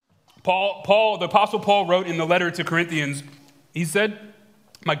The Apostle Paul wrote in the letter to Corinthians, he said,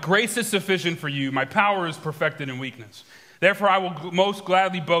 "My grace is sufficient for you. My power is perfected in weakness. Therefore, I will most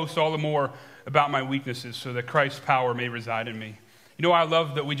gladly boast all the more about my weaknesses so that Christ's power may reside in me." You know, I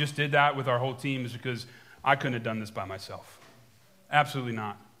love that we just did that with our whole team is because I couldn't have done this by myself. Absolutely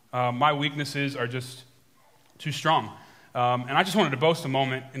not. My weaknesses are just too strong. And I just wanted to boast a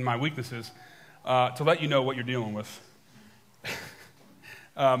moment in my weaknesses to let you know what you're dealing with.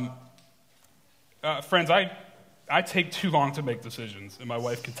 Friends, I take too long to make decisions, and my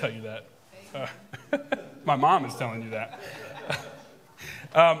wife can tell you that. My mom is telling you that.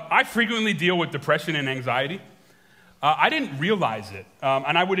 I frequently deal with depression and anxiety. I didn't realize it,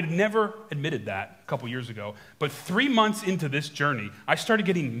 and I would have never admitted that a couple years ago. But 3 months into this journey, I started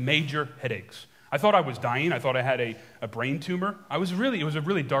getting major headaches. I thought I was dying. I thought I had a brain tumor. It was a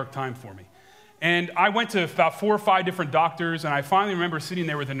really dark time for me. And I went to about 4 or 5 different doctors, and I finally remember sitting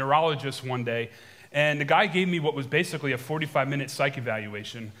there with a neurologist one day, and the guy gave me what was basically a 45-minute psych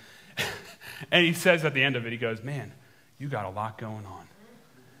evaluation. And he says at the end of it, he goes, "Man, you got a lot going on."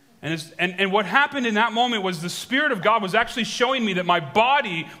 And what happened in that moment was the Spirit of God was actually showing me that my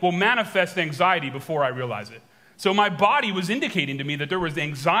body will manifest anxiety before I realize it. So my body was indicating to me that there was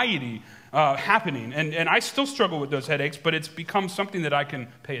anxiety happening. And I still struggle with those headaches, but it's become something that I can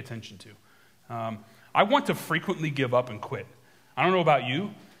pay attention to. I want to frequently give up and quit. I don't know about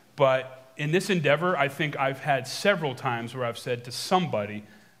you, but in this endeavor, I think I've had several times where I've said to somebody,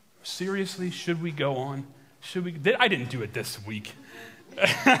 "Seriously, should we go on? I didn't do it this week."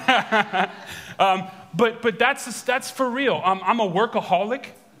 But that's for real. I'm a workaholic.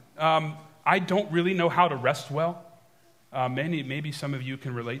 I don't really know how to rest well. Maybe some of you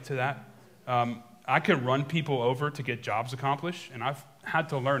can relate to that. I can run people over to get jobs accomplished, and I've had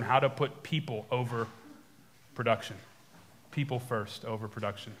to learn how to put people over production. People first over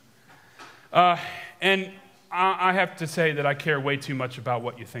production. And I have to say that I care way too much about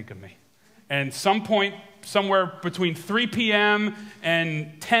what you think of me. And some point, somewhere between 3 p.m.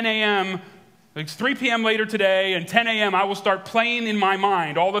 and 10 a.m., like 3 p.m. later today and 10 a.m., I will start playing in my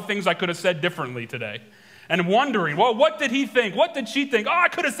mind all the things I could have said differently today. And wondering, well, what did he think? What did she think? Oh, I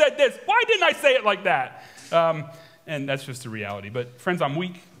could have said this. Why didn't I say it like that? And that's just the reality. But friends, I'm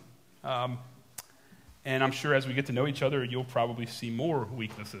weak. And I'm sure as we get to know each other, you'll probably see more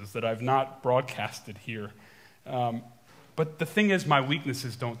weaknesses that I've not broadcasted here. But the thing is, my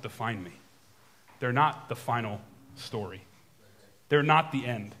weaknesses don't define me. They're not the final story. They're not the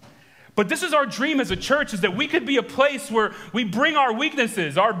end. But this is our dream as a church, is that we could be a place where we bring our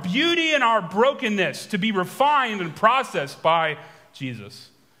weaknesses, our beauty and our brokenness to be refined and processed by Jesus.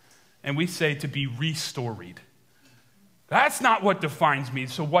 And we say to be restored. That's not what defines me,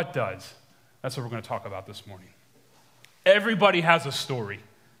 so what does? That's what we're going to talk about this morning. Everybody has a story.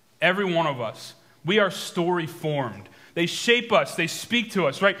 Every one of us. We are story formed. They shape us. They speak to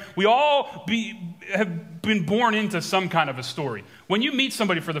us, right? We all have been born into some kind of a story. When you meet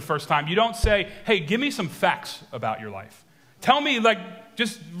somebody for the first time, you don't say, "Hey, give me some facts about your life. Tell me,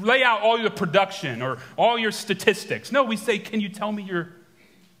 just lay out all your production or all your statistics." No, we say, "Can you tell me your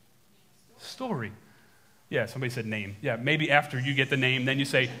story?" Yeah, somebody said name. Yeah, maybe after you get the name, then you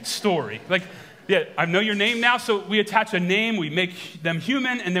say story. Yeah, I know your name now, so we attach a name, we make them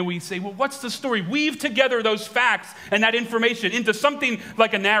human, and then we say, well, what's the story? Weave together those facts and that information into something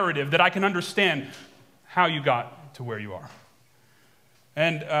like a narrative that I can understand how you got to where you are.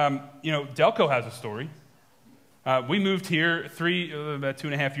 And, Delco has a story. We moved here about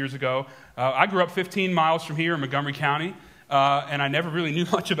 2.5 years ago. I grew up 15 miles from here in Montgomery County, and I never really knew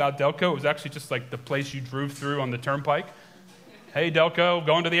much about Delco. It was actually just like the place you drove through on the turnpike. Hey, Delco,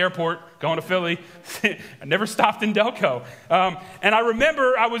 going to the airport, going to Philly. I never stopped in Delco. And I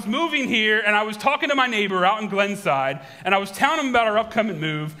remember I was moving here, and I was talking to my neighbor out in Glenside, and I was telling him about our upcoming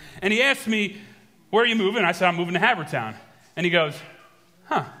move, and he asked me, "Where are you moving?" I said, "I'm moving to Havertown." And he goes,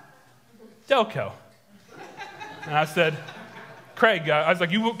 Delco. And I said, "Craig," I was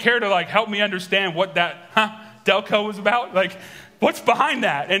like, "you care to help me understand what that Delco was about? What's behind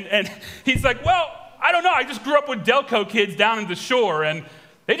that?" And he's like, "Well, I don't know. I just grew up with Delco kids down in the shore, and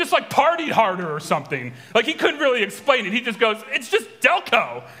they just partied harder or something." He couldn't really explain it. He just goes, "It's just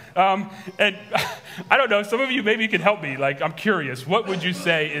Delco." And I don't know. Some of you maybe can help me. I'm curious. What would you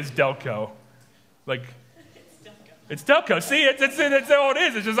say is Delco? It's Delco. See, that's all it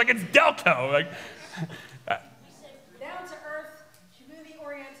is. It's just it's Delco. Down to earth,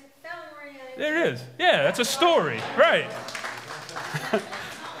 community-oriented, family-oriented. There it is. Yeah, that's a story. Right.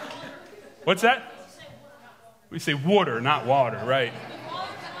 What's that? We say water, not water, right?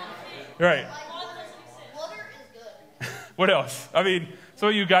 Right. Water is good. What else? Some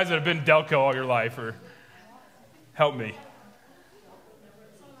of you guys that have been Delco all your life, or help me.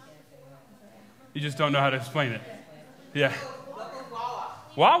 You just don't know how to explain it. Yeah.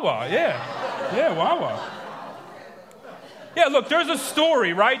 Wawa, yeah. Yeah, Wawa. Yeah, look, there's a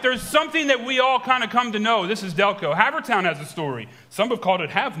story, right? There's something that we all kind of come to know. This is Delco. Havertown has a story. Some have called it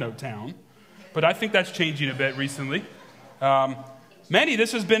Have No Town, but I think that's changing a bit recently. Many,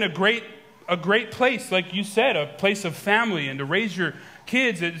 this has been a great place, like you said, a place of family and to raise your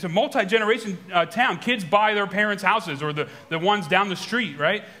kids. It's a multi-generation town. Kids buy their parents' houses or the ones down the street,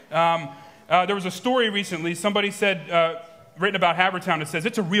 right? There was a story recently. Somebody said, written about Havertown, it says,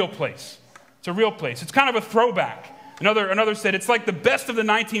 it's a real place. It's a real place. It's kind of a throwback. Another said, it's like the best of the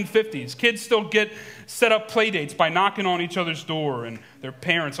 1950s. Kids still get set up play dates by knocking on each other's door, and their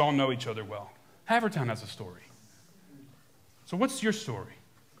parents all know each other well. Havertown has a story. So what's your story?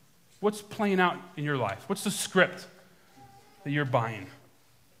 What's playing out in your life? What's the script that you're buying?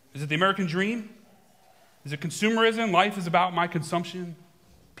 Is it the American dream? Is it consumerism? Life is about my consumption.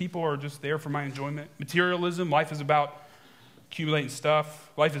 People are just there for my enjoyment. Materialism? Life is about accumulating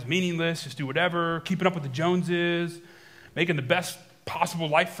stuff. Life is meaningless. Just do whatever. Keeping up with the Joneses. Making the best possible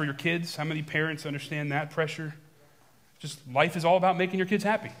life for your kids. How many parents understand that pressure? Just life is all about making your kids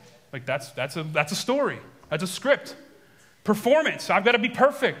happy. Like that's a story. That's a script. Performance. I've got to be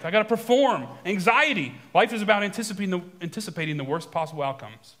perfect. I've got to perform. Anxiety. Life is about anticipating the worst possible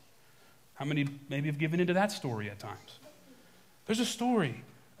outcomes. How many maybe have given into that story at times? There's a story,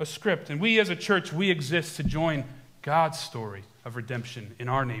 a script. And we as a church, we exist to join God's story of redemption in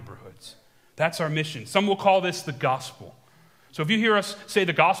our neighborhoods. That's our mission. Some will call this the gospel. So if you hear us say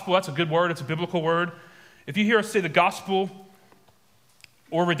the gospel, that's a good word. It's a biblical word. If you hear us say the gospel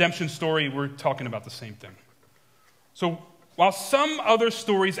or redemption story, we're talking about the same thing. So while some other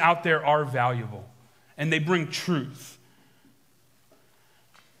stories out there are valuable and they bring truth,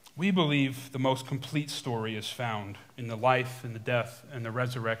 we believe the most complete story is found in the life and the death and the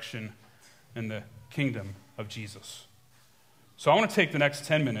resurrection and the kingdom of Jesus. So I want to take the next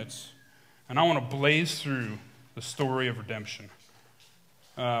 10 minutes and I want to blaze through the story of redemption.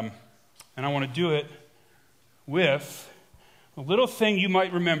 And I want to do it with a little thing you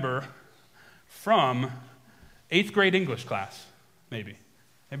might remember from 8th grade English class, maybe.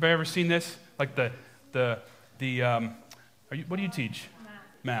 Anybody ever seen this? Like what do you teach?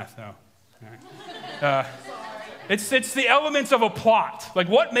 Math, no. All right. It's the elements of a plot. Like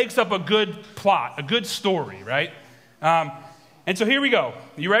what makes up a good plot, a good story, right? And so here we go.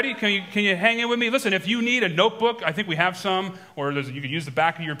 You ready? Can you hang in with me? Listen, if you need a notebook, I think we have some, or you could use the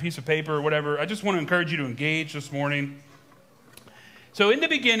back of your piece of paper or whatever. I just want to encourage you to engage this morning. So in the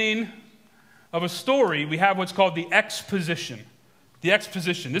beginning of a story, we have what's called the exposition. The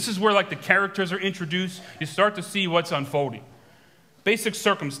exposition. This is where like the characters are introduced. You start to see what's unfolding. Basic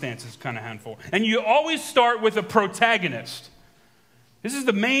circumstances kind of unfold. And you always start with a protagonist. This is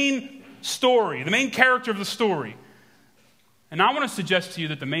the main story, the main character of the story. And I want to suggest to you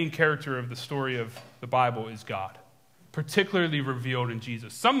that the main character of the story of the Bible is God, particularly revealed in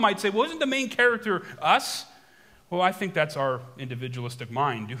Jesus. Some might say, well, isn't the main character us? Well, I think that's our individualistic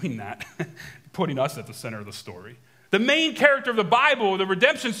mind doing that, putting us at the center of the story. The main character of the Bible, the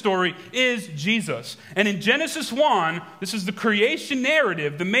redemption story, is Jesus. And in Genesis 1, this is the creation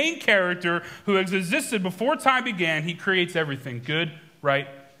narrative. The main character who has existed before time began, he creates everything good, right,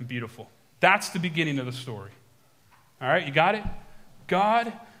 and beautiful. That's the beginning of the story. All right, you got it?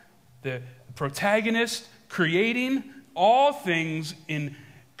 God, the protagonist, creating all things in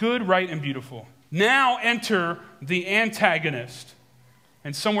good, right, and beautiful. Now enter the antagonist.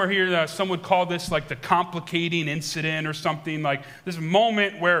 And somewhere here, some would call this like the complicating incident or something, like this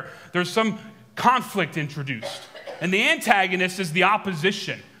moment where there's some conflict introduced. And the antagonist is the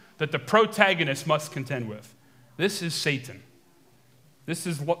opposition that the protagonist must contend with. This is Satan. This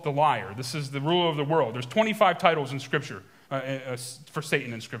is the liar. This is the ruler of the world. There's 25 titles in Scripture for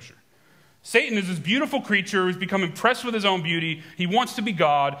Satan in Scripture. Satan is this beautiful creature who's become impressed with his own beauty. He wants to be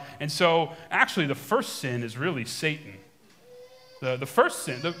God. And so actually the first sin is really Satan. The first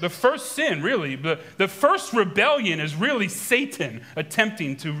sin, really, the first rebellion is really Satan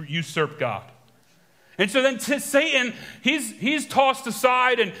attempting to usurp God. And so then Satan, he's tossed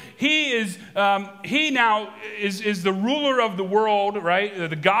aside, and he now is the ruler of the world, right?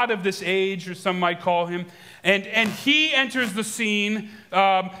 The God of this age, or some might call him. And he enters the scene,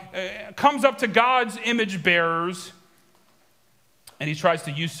 comes up to God's image bearers, and he tries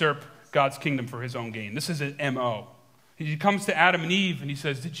to usurp God's kingdom for his own gain. This is an MO. He comes to Adam and Eve and he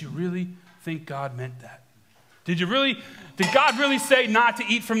says, did you really think God meant that? Did God really say not to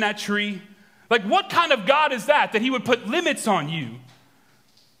eat from that tree? Like what kind of God is that he would put limits on you?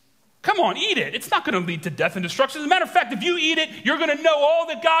 Come on, eat it. It's not going to lead to death and destruction. As a matter of fact, if you eat it, you're going to know all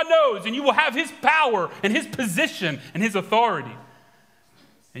that God knows, and you will have his power and his position and his authority.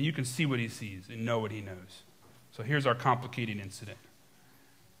 And you can see what he sees and know what he knows. So here's our complicating incident.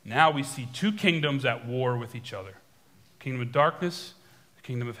 Now we see two kingdoms at war with each other. The kingdom of darkness, the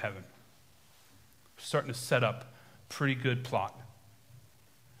kingdom of heaven. We're starting to set up a pretty good plot.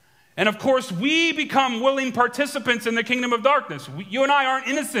 And of course, we become willing participants in the kingdom of darkness. You and I aren't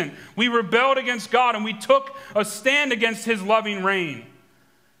innocent. We rebelled against God and we took a stand against his loving reign.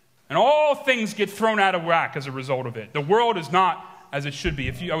 And all things get thrown out of whack as a result of it. The world is not as it should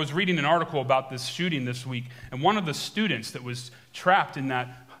be. I was reading an article about this shooting this week, and one of the students that was trapped in that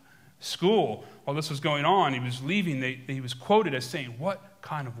school while this was going on, he was leaving, he was quoted as saying, "What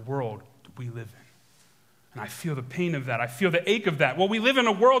kind of world do we live in?" And I feel the pain of that. I feel the ache of that. Well, we live in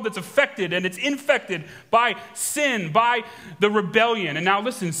a world that's affected and it's infected by sin, by the rebellion. And now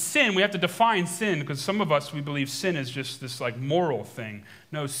listen, sin, we have to define sin because some of us, we believe sin is just this like moral thing.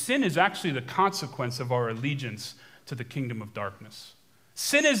 No, sin is actually the consequence of our allegiance to the kingdom of darkness.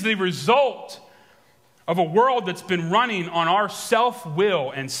 Sin is the result of a world that's been running on our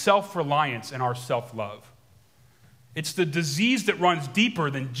self-will and self-reliance and our self-love. It's the disease that runs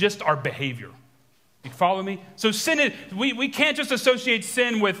deeper than just our behavior. You follow me? So sin is, we can't just associate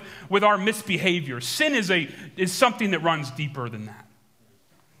sin with our misbehavior. Sin is something that runs deeper than that.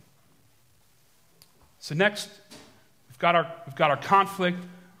 So next, we've got our conflict,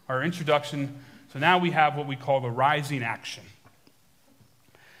 our introduction. So now we have what we call the rising action.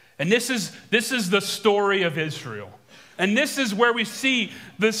 And this is the story of Israel. And this is where we see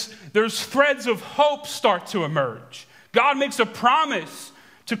there's threads of hope start to emerge. God makes a promise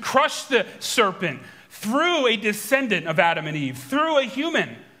to crush the serpent through a descendant of Adam and Eve, through a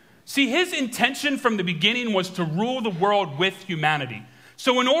human. See, his intention from the beginning was to rule the world with humanity.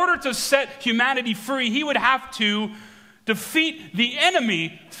 So in order to set humanity free, he would have to defeat the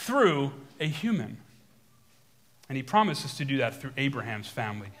enemy through a human. And he promises to do that through Abraham's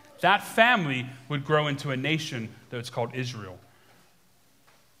family. That family would grow into a nation that's called Israel.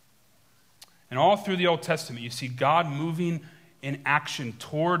 And all through the Old Testament, you see God moving in action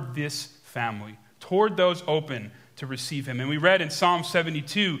toward this family, toward those open to receive him. And we read in Psalm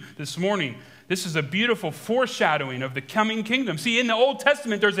 72 this morning, this is a beautiful foreshadowing of the coming kingdom. See, in the Old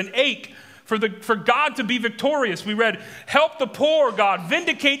Testament, there's an ache for God to be victorious. We read, help the poor, God,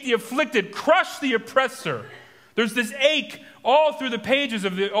 vindicate the afflicted, crush the oppressor. There's this ache all through the pages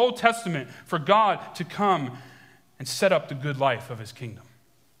of the Old Testament for God to come and set up the good life of his kingdom.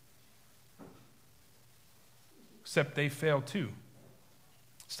 Except they failed too.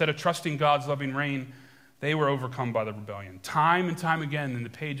 Instead of trusting God's loving reign, they were overcome by the rebellion. Time and time again in the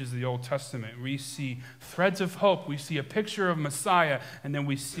pages of the Old Testament, we see threads of hope. We see a picture of Messiah, and then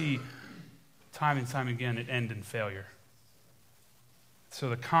we see time and time again it end in failure. So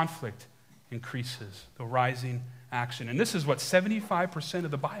the conflict increases, the rising action. And this is what 75%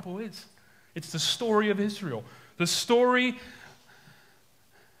 of the Bible is. It's the story of Israel. This story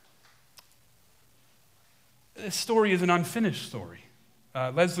is an unfinished story.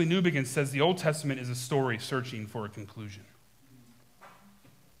 Leslie Newbegin says the Old Testament is a story searching for a conclusion.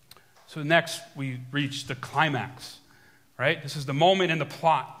 So next we reach the climax, right? This is the moment in the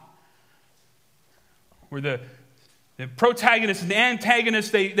plot where the protagonist and the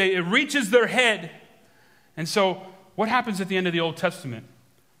antagonist, it reaches their head. And so what happens at the end of the Old Testament?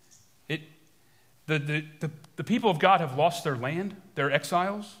 The people of God have lost their land. They're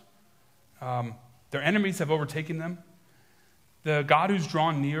exiles. Their enemies have overtaken them. The God who's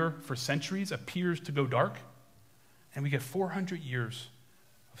drawn near for centuries appears to go dark. And we get 400 years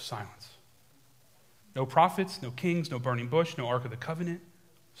of silence. No prophets, no kings, no burning bush, no Ark of the Covenant.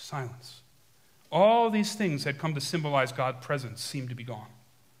 Silence. All these things that come to symbolize God's presence seem to be gone.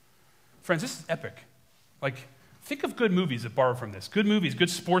 Friends, this is epic. Like, think of good movies that borrow from this. Good movies, good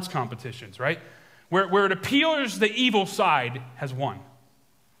sports competitions, right? Where it appears the evil side has won.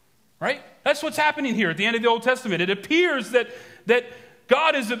 Right? That's what's happening here at the end of the Old Testament. It appears that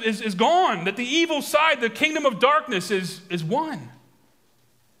God is gone, that the evil side, the kingdom of darkness is won.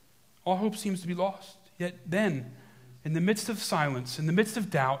 All hope seems to be lost. Yet then, in the midst of silence, in the midst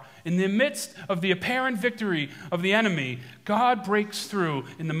of doubt, in the midst of the apparent victory of the enemy, God breaks through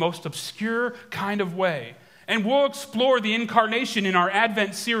in the most obscure kind of way. And we'll explore the incarnation in our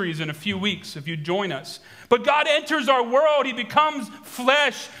Advent series in a few weeks if you join us. But God enters our world. He becomes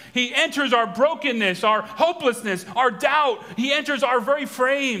flesh. He enters our brokenness, our hopelessness, our doubt. He enters our very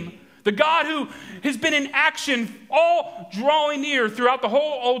frame. The God who has been in action, all drawing near throughout the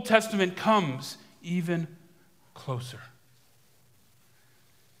whole Old Testament, comes even closer.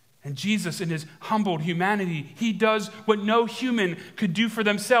 And Jesus, in his humbled humanity, he does what no human could do for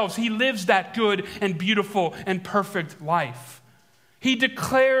themselves. He lives that good and beautiful and perfect life. He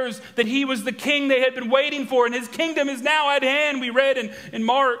declares that he was the king they had been waiting for, and his kingdom is now at hand, we read in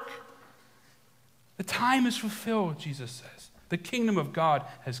Mark. The time is fulfilled, Jesus says. The kingdom of God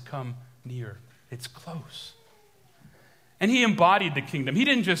has come near. It's close. And he embodied the kingdom. He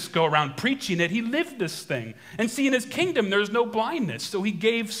didn't just go around preaching it. He lived this thing. And see, in his kingdom, there's no blindness, so he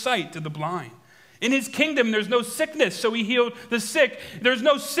gave sight to the blind. In his kingdom, there's no sickness, so he healed the sick. There's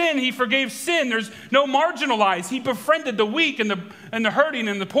no sin, he forgave sin. There's no marginalized. He befriended the weak and the hurting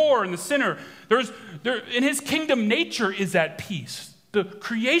and the poor and the sinner. In his kingdom, nature is at peace. The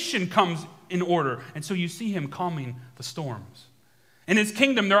creation comes in order. And so you see him calming the storms. In his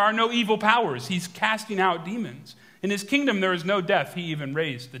kingdom, there are no evil powers. He's casting out demons. In his kingdom, there is no death. He even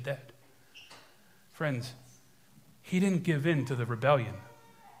raised the dead. Friends, he didn't give in to the rebellion.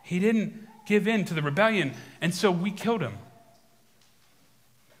 He didn't give in to the rebellion, and so we killed him.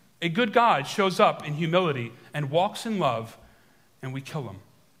 A good God shows up in humility and walks in love, and we kill him.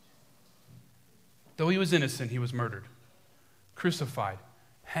 Though he was innocent, he was murdered, crucified,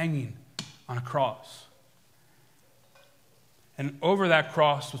 hanging on a cross. And over that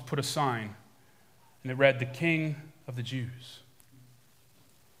cross was put a sign, and it read, "The King of the Jews."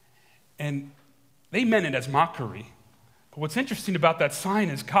 And they meant it as mockery. But what's interesting about that sign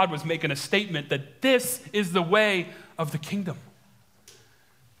is God was making a statement that this is the way of the kingdom.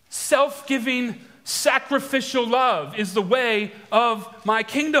 Self-giving, sacrificial love is the way of my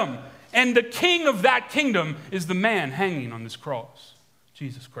kingdom. And the king of that kingdom is the man hanging on this cross,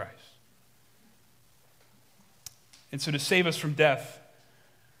 Jesus Christ. And so to save us from death,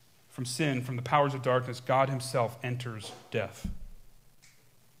 from sin, from the powers of darkness, God himself enters death.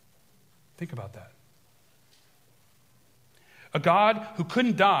 Think about that. A God who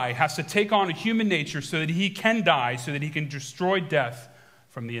couldn't die has to take on a human nature so that he can die, so that he can destroy death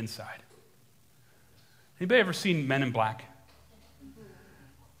from the inside. Anybody ever seen Men in Black?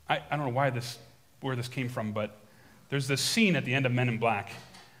 I don't know where this came from, but there's this scene at the end of Men in Black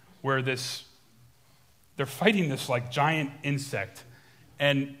where they're fighting this like giant insect,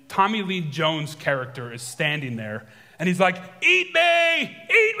 and Tommy Lee Jones' character is standing there, and he's like, "Eat me!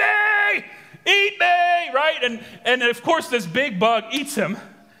 Eat me! Eat me!" Right? And of course this big bug eats him,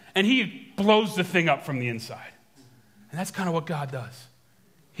 and he blows the thing up from the inside. And that's kind of what God does.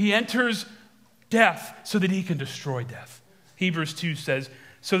 He enters death so that he can destroy death. Hebrews 2 says,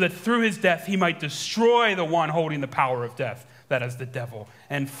 so that through his death he might destroy the one holding the power of death, that is the devil,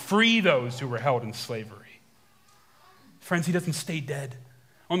 and free those who were held in slavery. Friends, he doesn't stay dead.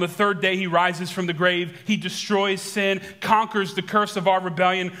 On the third day, he rises from the grave. He destroys sin, conquers the curse of our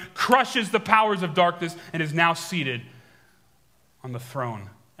rebellion, crushes the powers of darkness, and is now seated on the throne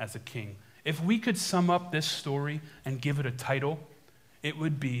as a king. If we could sum up this story and give it a title, it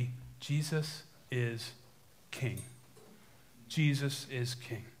would be Jesus is King. Jesus is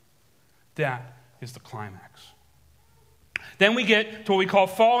King. That is the climax. Then we get to what we call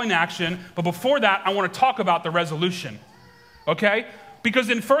falling action, but before that, I want to talk about the resolution. Okay?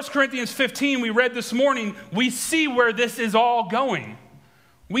 Because in 1 Corinthians 15, we read this morning, we see where this is all going.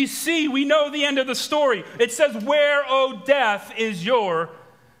 We know the end of the story. It says, "Where, O death, is your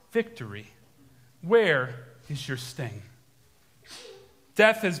victory? Where is your sting?"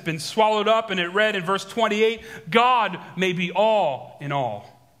 Death has been swallowed up, and it read in verse 28, God may be all in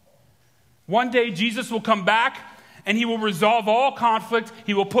all. One day, Jesus will come back, and he will resolve all conflict.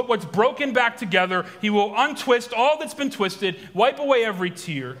 He will put what's broken back together. He will untwist all that's been twisted, wipe away every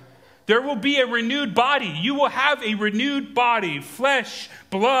tear. There will be a renewed body. You will have a renewed body, flesh,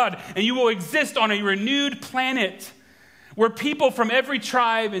 blood, and you will exist on a renewed planet where people from every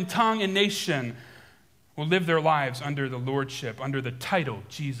tribe and tongue and nation will live their lives under the lordship, under the title,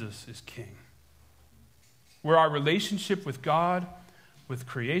 Jesus is King. Where our relationship with God, with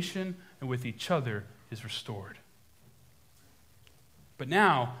creation, and with each other is restored. But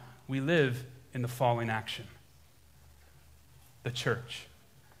now we live in the falling action. The church.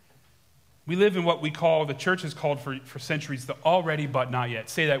 We live in what the church has called for centuries, the already but not yet.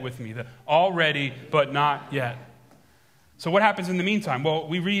 Say that with me, the already but not yet. So what happens in the meantime? Well,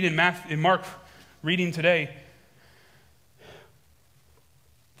 we read in Mark reading today,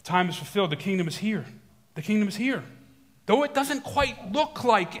 the time is fulfilled, the kingdom is here. The kingdom is here. Though it doesn't quite look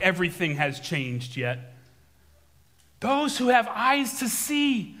like everything has changed yet, those who have eyes to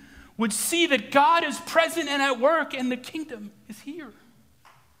see would see that God is present and at work, and the kingdom is here.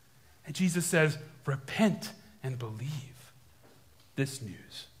 And Jesus says, repent and believe this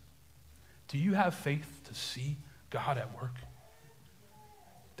news. Do you have faith to see God at work?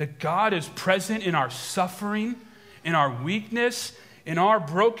 that God is present in our suffering, in our weakness, in our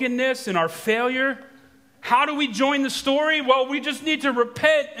brokenness, in our failure. How do we join the story? Well, we just need to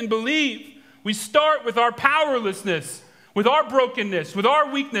repent and believe. We start with our powerlessness, with our brokenness, with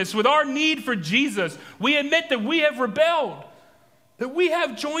our weakness, with our need for Jesus. We admit that we have rebelled, that we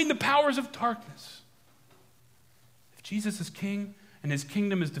have joined the powers of darkness. If Jesus is king and his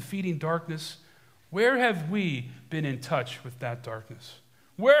kingdom is defeating darkness, where have we been in touch with that darkness?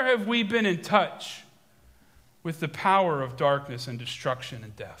 Where have we been in touch with the power of darkness and destruction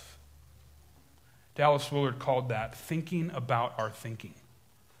and death? Dallas Willard called that thinking about our thinking.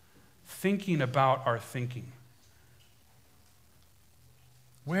 Thinking about our thinking.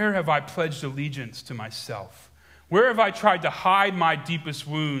 Where have I pledged allegiance to myself? Where have I tried to hide my deepest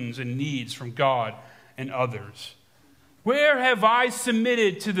wounds and needs from God and others? Where have I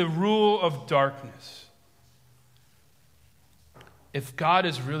submitted to the rule of darkness? If God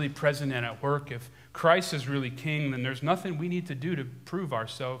is really present and at work, if Christ is really king, then there's nothing we need to do to prove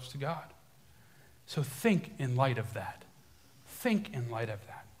ourselves to God. So think in light of that. Think in light of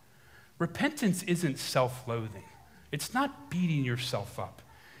that. Repentance isn't self-loathing. It's not beating yourself up.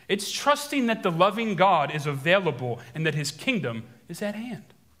 It's trusting that the loving God is available and that his kingdom is at hand.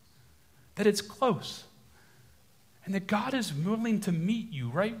 That it's close. And that God is willing to meet you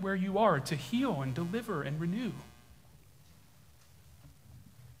right where you are, to heal and deliver and renew.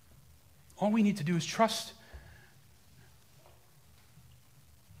 All we need to do is trust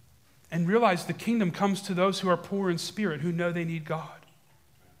and realize the kingdom comes to those who are poor in spirit, who know they need God.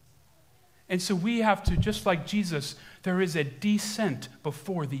 And so we have to, just like Jesus, there is a descent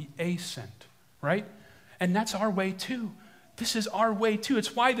before the ascent, right? And that's our way too. This is our way too.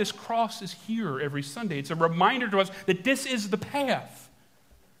 It's why this cross is here every Sunday. It's a reminder to us that this is the path.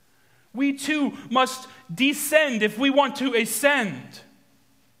 We too must descend if we want to ascend.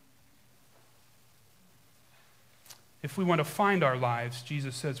 If we want to find our lives,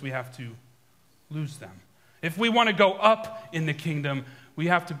 Jesus says we have to lose them. If we want to go up in the kingdom, we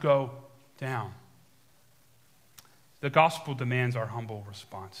have to go down. The gospel demands our humble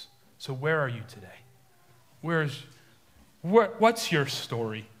response. So where are you today? What's your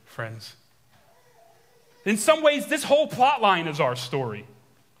story, friends? In some ways, this whole plot line is our story.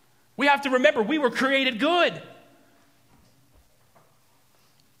 We have to remember we were created good.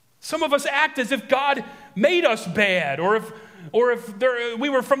 Some of us act as if God made us bad, or if we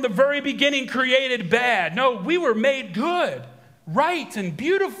were from the very beginning created bad. No, we were made good, right, and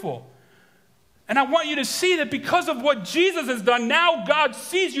beautiful. And I want you to see that because of what Jesus has done, now God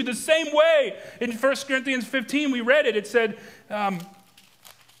sees you the same way. In 1 Corinthians 15, we read it. It said,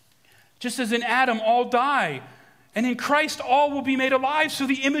 just as in Adam all die, and in Christ all will be made alive. So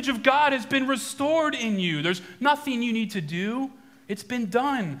the image of God has been restored in you. There's nothing you need to do. It's been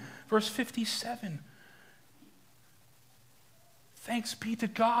done. Verse 57. Thanks be to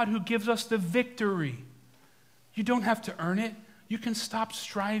God who gives us the victory. You don't have to earn it. You can stop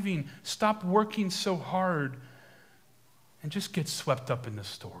striving, stop working so hard, and just get swept up in the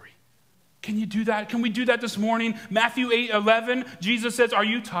story. Can you do that? Can we do that this morning? Matthew 8:11, Jesus says, are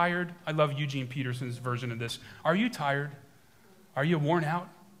you tired? I love Eugene Peterson's version of this. Are you tired? Are you worn out?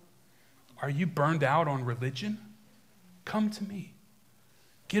 Are you burned out on religion? Come to me.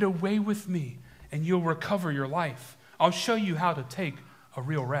 Get away with me, and you'll recover your life. I'll show you how to take a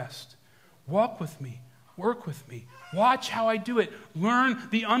real rest. Walk with me. Work with me. Watch how I do it. Learn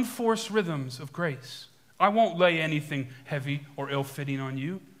the unforced rhythms of grace. I won't lay anything heavy or ill-fitting on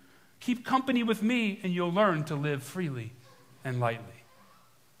you. Keep company with me, and you'll learn to live freely and lightly.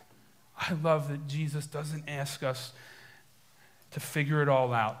 I love that Jesus doesn't ask us to figure it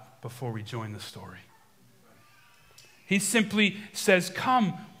all out before we join the story. He simply says,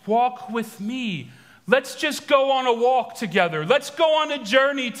 come, walk with me. Let's just go on a walk together. Let's go on a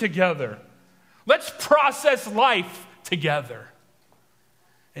journey together. Let's process life together.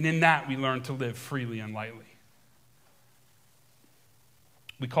 And in that, we learn to live freely and lightly.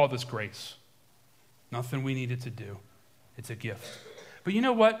 We call this grace. Nothing we needed to do. It's a gift. But you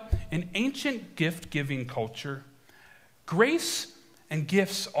know what? In ancient gift-giving culture, grace and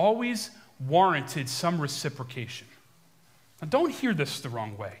gifts always warranted some reciprocation. Now, don't hear this the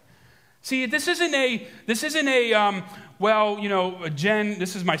wrong way. See, this isn't a Jen,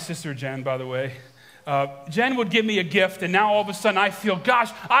 this is my sister Jen, by the way. Jen would give me a gift, and now all of a sudden I feel,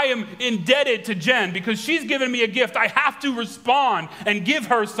 gosh, I am indebted to Jen because she's given me a gift. I have to respond and give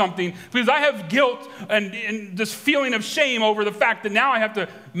her something because I have guilt and this feeling of shame over the fact that now I have to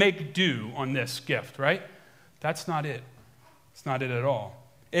make do on this gift, right? That's not it. It's not it at all.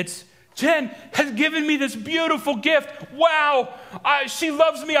 It's Jen has given me this beautiful gift. Wow, she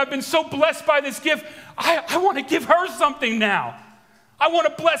loves me. I've been so blessed by this gift. I want to give her something now. I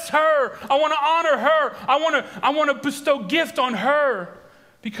want to bless her. I want to honor her. I want to bestow gift on her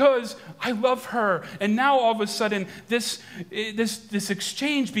because I love her. And now all of a sudden, this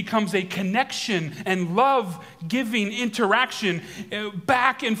exchange becomes a connection and love-giving interaction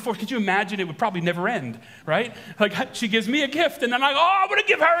back and forth. Could you imagine? It would probably never end, right? Like she gives me a gift, and then I want to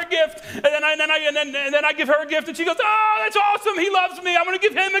give her a gift, and then I give her a gift, and she goes, oh, that's awesome. He loves me. I'm going to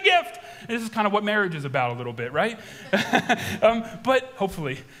give him a gift. And this is kind of what marriage is about a little bit, right? But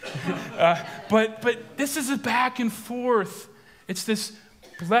hopefully, but this is a back and forth. It's this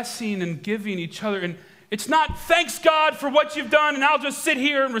blessing and giving each other. And it's not thanks God for what you've done and I'll just sit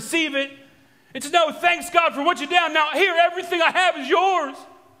here and receive it. It's no, thanks God for what you've done. Now here, everything I have is yours.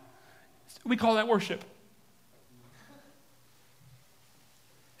 We call that worship.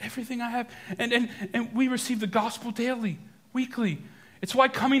 Everything I have. And we receive the gospel daily, weekly. It's why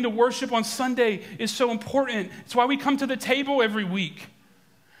coming to worship on Sunday is so important. It's why we come to the table every week.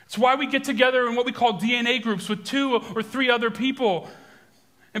 It's why we get together in what we call DNA groups with 2 or 3 other people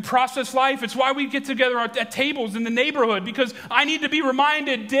and process life. It's why we get together at tables in the neighborhood, because I need to be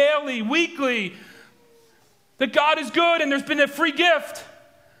reminded daily, weekly, that God is good and there's been a free gift.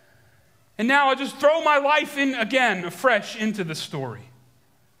 And now I just throw my life in again, afresh into the story.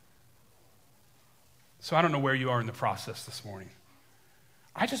 So I don't know where you are in the process this morning.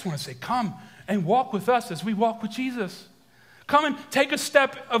 I just want to say, come and walk with us as we walk with Jesus. Come and take a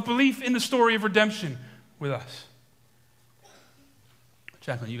step of belief in the story of redemption with us.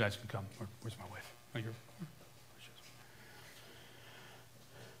 Jacqueline, you guys can come. Where's my wife? Oh,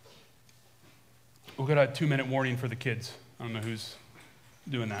 we'll get a 2-minute warning for the kids. I don't know who's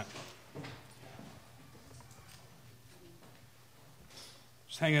doing that.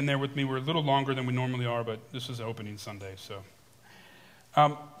 Just hang in there with me. We're a little longer than we normally are, but this is opening Sunday. So,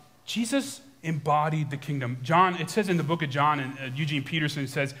 Jesus embodied the kingdom. John, it says in the book of John, and Eugene Peterson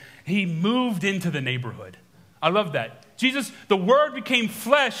says, he moved into the neighborhood. I love that. Jesus, the word became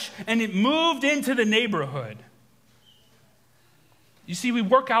flesh and it moved into the neighborhood. You see, we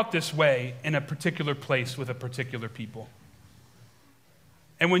work out this way in a particular place with a particular people.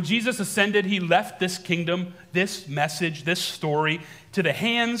 And when Jesus ascended, he left this kingdom, this message, this story to the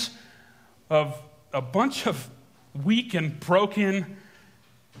hands of a bunch of weak and broken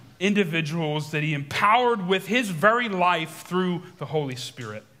individuals that he empowered with his very life through the Holy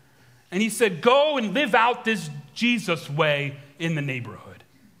Spirit. And he said, go and live out this Jesus way in the neighborhood.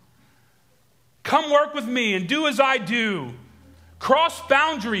 Come work with me and do as I do. Cross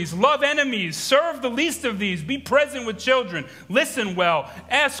boundaries, love enemies, serve the least of these, be present with children, listen well,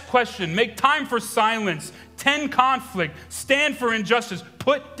 ask questions, make time for silence, tend conflict, stand for injustice,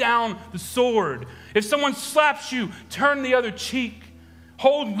 put down the sword. If someone slaps you, turn the other cheek.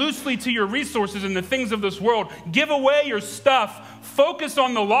 Hold loosely to your resources and the things of this world. Give away your stuff. Focus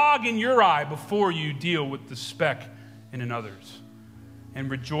on the log in your eye before you deal with the speck in another's. And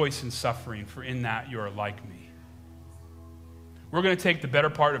rejoice in suffering, for in that you are like me. We're going to take the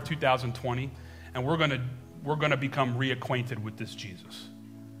better part of 2020, and we're going to become reacquainted with this Jesus.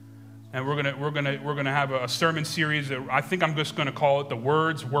 And we're going to have a sermon series that I think I'm just going to call it the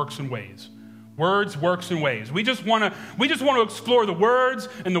Words, Works, and Ways. Words, works, and ways. We just want to explore the words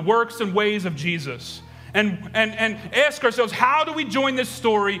and the works and ways of Jesus. And ask ourselves, how do we join this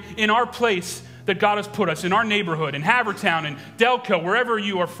story in our place that God has put us, in our neighborhood, in Havertown, in Delco, wherever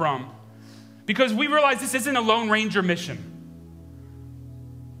you are from? Because we realize this isn't a Lone Ranger mission.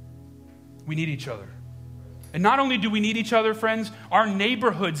 We need each other. And not only do we need each other, friends, our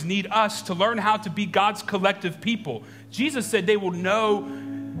neighborhoods need us to learn how to be God's collective people. Jesus said they will know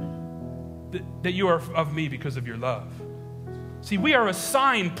that you are of me because of your love. See, we are a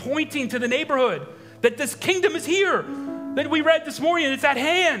sign pointing to the neighborhood that this kingdom is here, that we read this morning, it's at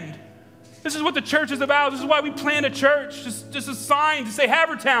hand. This is what the church is about. This is why we plant a church, just a sign to say,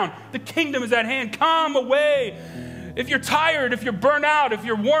 Havertown, the kingdom is at hand. Come away. If you're tired, if you're burnt out, if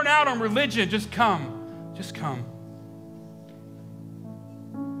you're worn out on religion, just come. Just come.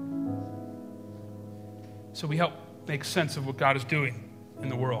 So we help make sense of what God is doing in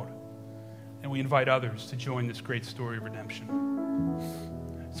the world. And we invite others to join this great story of redemption.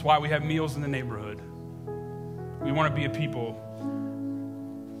 That's why we have meals in the neighborhood. We want to be a people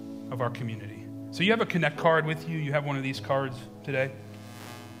of our community. So you have a Connect card with you. You have one of these cards today.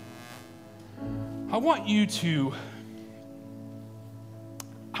 I want you to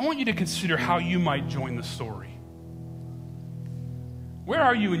consider how you might join the story. Where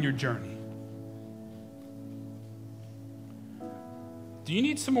are you in your journey? Do you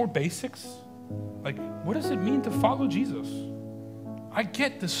need some more basics? Like, what does it mean to follow Jesus? I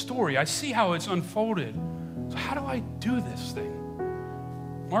get the story. I see how it's unfolded. So how do I do this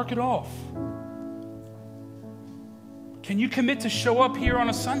thing? Mark it off. Can you commit to show up here on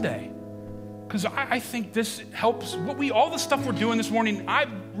a Sunday? Because I think this helps. All the stuff we're doing this morning, I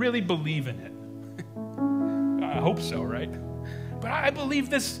really believe in it. I hope so, right? But I believe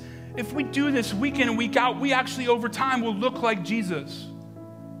this, if we do this week in and week out, we actually over time will look like Jesus.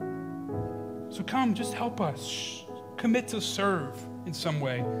 So come, just help us. Commit to serve in some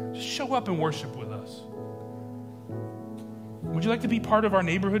way. Just show up and worship with us. Would you like to be part of our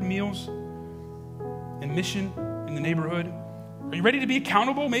neighborhood meals and mission in the neighborhood? Are you ready to be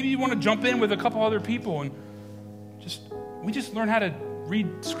accountable? Maybe you want to jump in with a couple other people and we just learn how to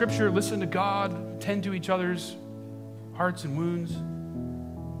read scripture, listen to God, tend to each other's hearts and wounds.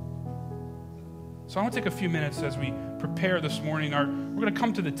 So I want to take a few minutes as we prepare this morning. We're going to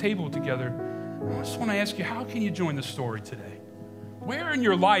come to the table together. I just want to ask you, how can you join the story today? Where in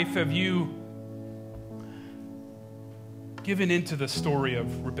your life have you given into the story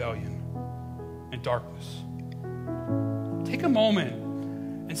of rebellion and darkness? Take a moment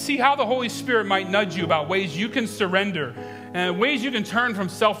and see how the Holy Spirit might nudge you about ways you can surrender and ways you can turn from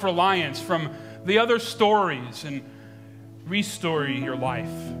self-reliance, from the other stories, and restore your life.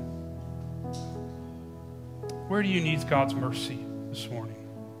 Where do you need God's mercy this morning?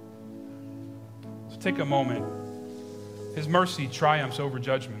 So take a moment. His mercy triumphs over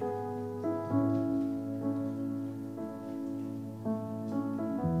judgment.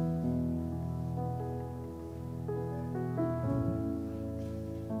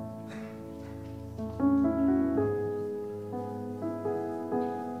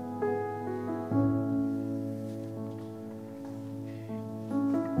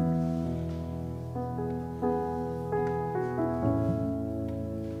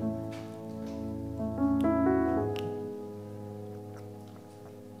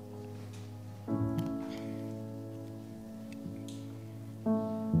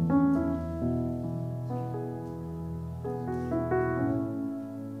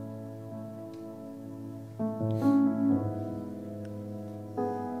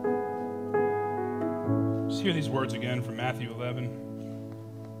 Hear these words again from Matthew 11.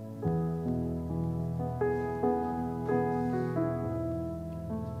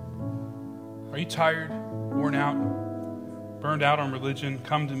 Are you tired, worn out, burned out on religion?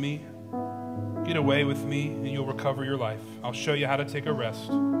 Come to me. Get away with me, and you'll recover your life. I'll show you how to take a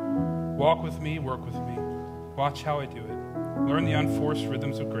rest. Walk with me, work with me. Watch how I do it. Learn the unforced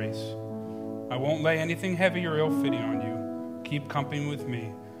rhythms of grace. I won't lay anything heavy or ill-fitting on you. Keep company with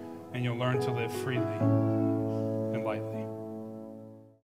me, and you'll learn to live freely.